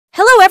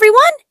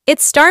everyone!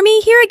 It's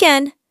Starmie here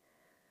again.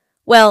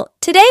 Well,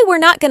 today we're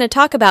not going to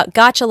talk about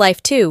Gacha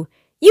Life 2.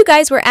 You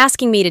guys were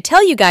asking me to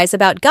tell you guys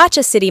about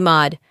Gacha City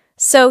mod.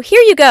 So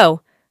here you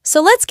go.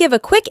 So let's give a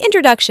quick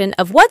introduction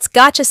of what's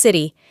Gacha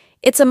City.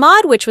 It's a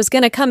mod which was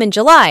going to come in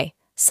July.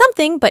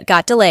 Something but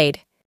got delayed.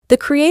 The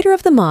creator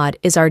of the mod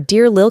is our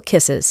dear Lil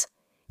Kisses.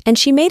 And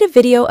she made a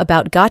video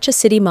about Gacha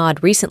City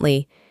mod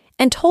recently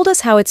and told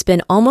us how it's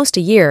been almost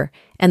a year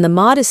and the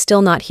mod is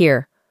still not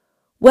here.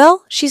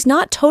 Well, she's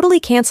not totally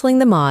canceling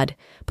the mod,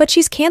 but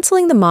she's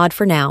canceling the mod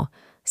for now,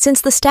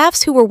 since the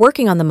staffs who were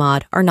working on the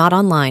mod are not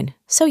online.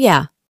 So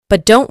yeah.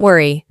 But don't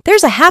worry,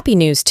 there's a happy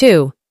news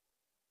too.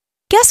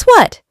 Guess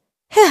what?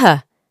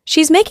 Haha,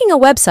 she's making a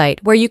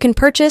website where you can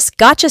purchase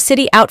Gacha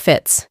City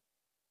outfits.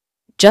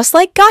 Just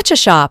like Gacha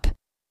Shop.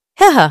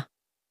 Haha.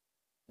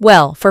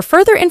 Well, for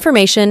further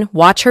information,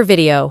 watch her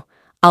video.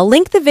 I'll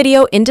link the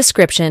video in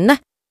description.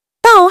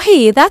 Oh,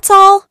 hey, that's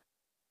all.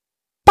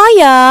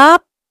 Bye-ya!